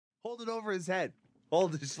Hold it over his head.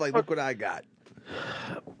 Hold it, just like, look what I got.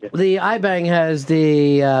 The iBang has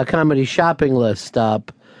the comedy shopping list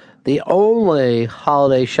up. The only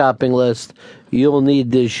holiday shopping list you'll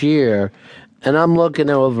need this year. And I'm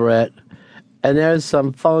looking over it. And there's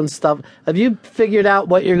some phone stuff. Have you figured out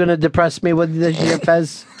what you're going to depress me with this year,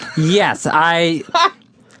 Fez? Yes,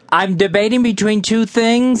 I'm debating between two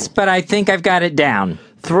things, but I think I've got it down.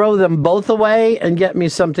 Throw them both away and get me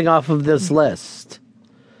something off of this list.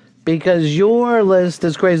 Because your list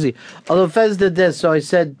is crazy. Although Fez did this, so I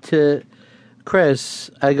said to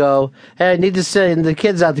Chris, I go, hey, I need to send the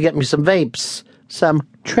kids out to get me some vapes. Some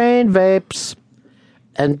train vapes.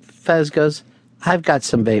 And Fez goes, I've got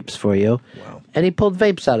some vapes for you. Wow. And he pulled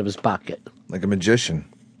vapes out of his pocket. Like a magician.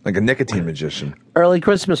 Like a nicotine magician. Early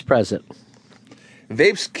Christmas present.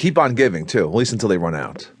 Vapes keep on giving, too, at least until they run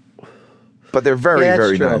out. But they're very,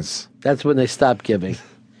 very true. nice. That's when they stop giving.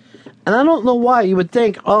 And I don't know why. You would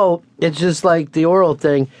think, oh, it's just like the oral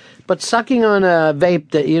thing. But sucking on a vape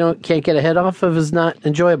that you can't get a hit off of is not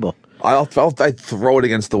enjoyable. I'd throw it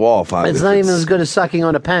against the wall. It's not even as good as sucking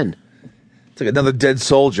on a pen. It's like another dead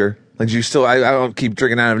soldier. Like I don't keep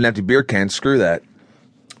drinking out of an empty beer can. Screw that.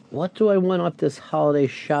 What do I want off this holiday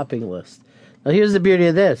shopping list? Now, here's the beauty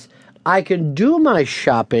of this. I can do my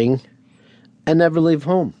shopping and never leave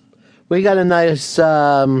home. We got a nice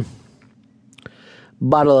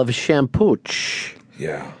bottle of shampooch.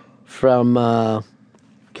 Yeah. From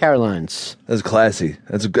Caroline's. That's classy.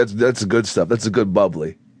 That's good stuff. That's a good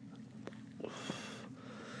bubbly.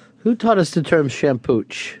 Who taught us the term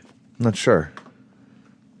shampooch? I'm not sure.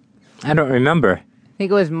 I don't remember. I think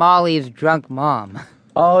it was Molly's drunk mom.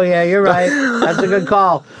 Oh, yeah, you're right. That's a good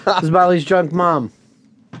call. It was Molly's drunk mom.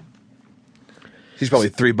 She's probably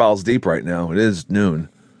 3 bottles deep right now. It is noon.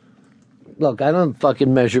 Look, I don't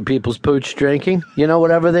fucking measure people's pooch drinking.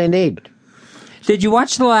 Whatever they need. Did you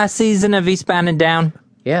watch the last season of Eastbound and Down?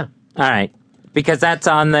 Yeah. All right. Because that's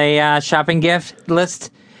on the shopping gift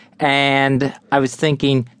list. And I was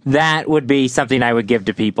thinking that would be something I would give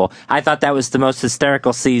to people. I thought that was the most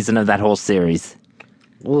hysterical season of that whole series.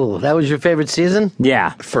 Ooh, that was your favorite season?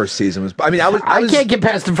 Yeah. First season was... I can't get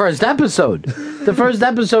past the first episode. The first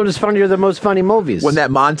episode is funnier than most funny movies. When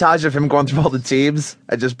that montage of him going through all the teams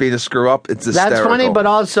and just being a screw-up, it's hysterical. That's funny, but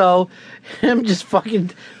also him just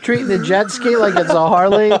fucking treating the jet ski like it's a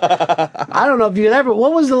Harley. I don't know if you'd ever...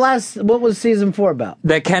 What was season 4 about?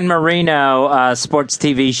 The Ken Marino sports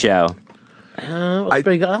TV show.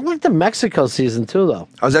 Pretty good. I like the Mexico season too, though.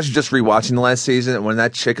 I was actually just rewatching the last season, and when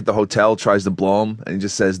that chick at the hotel tries to blow him, and he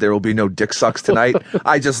just says, "There will be no dick sucks tonight,"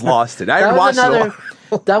 I just lost it. I didn't watch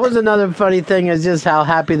it. That was another funny thing, is just how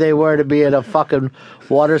happy they were to be at a fucking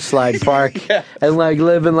water slide park and like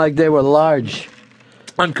living like they were large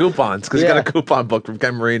on coupons, because he got a coupon book from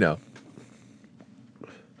Ken Marino.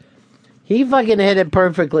 He fucking hit it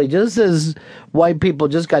perfectly. Just as white people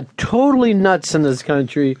just got totally nuts in this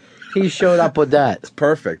country, he showed up with that. It's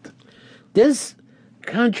perfect. This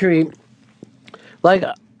country, like,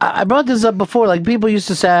 I brought this up before. Like, people used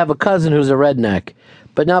to say I have a cousin who's a redneck,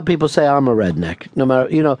 but now people say I'm a redneck. No matter,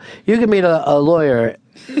 you can meet a lawyer,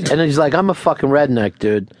 and he's like, I'm a fucking redneck,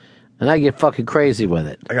 dude. And I get fucking crazy with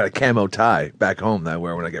it. I got a camo tie back home that I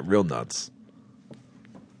wear when I get real nuts.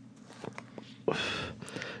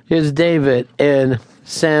 Here's David in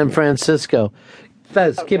San Francisco.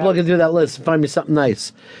 Fez, keep looking through that list and find me something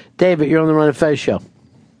nice. David, you're on the Run of Fez show.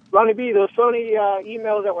 Ronnie B, those phony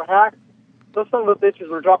emails that were hacked, those son of a bitches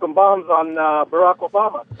were dropping bombs on Barack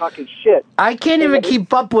Obama, talking shit. I can't even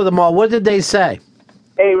keep up with them all. What did they say?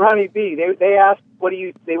 Hey, Ronnie B, they asked,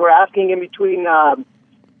 they were asking in between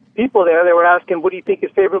people there, they were asking, what do you think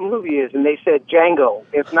his favorite movie is? And they said Django.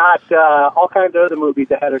 If not, all kinds of other movies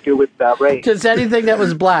that had to do with race. Just anything that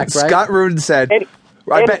was black, right? Scott Rudin said...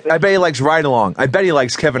 I bet he likes Ride Along. I bet he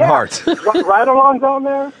likes Kevin Hart. Ride Along's on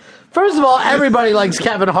there? First of all, everybody likes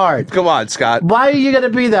Kevin Hart. Come on, Scott. Why are you going to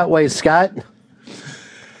be that way, Scott?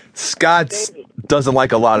 Scott doesn't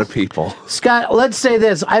like a lot of people. Scott, let's say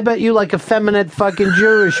this. I bet you like effeminate fucking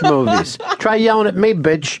Jewish movies. Try yelling at me,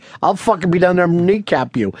 bitch. I'll fucking be down there and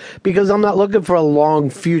kneecap you. Because I'm not looking for a long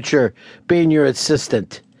future being your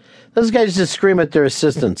assistant. Those guys just scream at their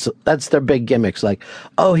assistants. That's their big gimmicks. Like,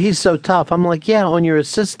 oh, he's so tough. I'm like, yeah, on your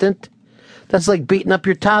assistant. That's like beating up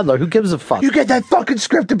your toddler. Who gives a fuck? You get that fucking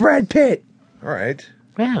script to Brad Pitt. All right.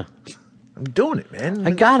 Yeah. I'm doing it, man.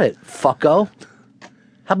 I got it, fucko.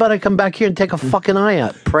 How about I come back here and take a fucking eye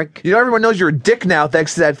out, prick? Everyone knows you're a dick now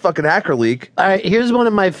thanks to that fucking hacker leak. All right, here's one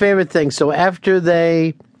of my favorite things. So after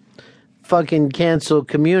they fucking cancel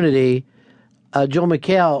Community... Joe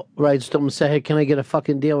McHale writes to him and says, hey, can I get a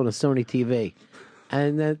fucking deal on a Sony TV?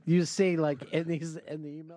 And then you see, like, in the email...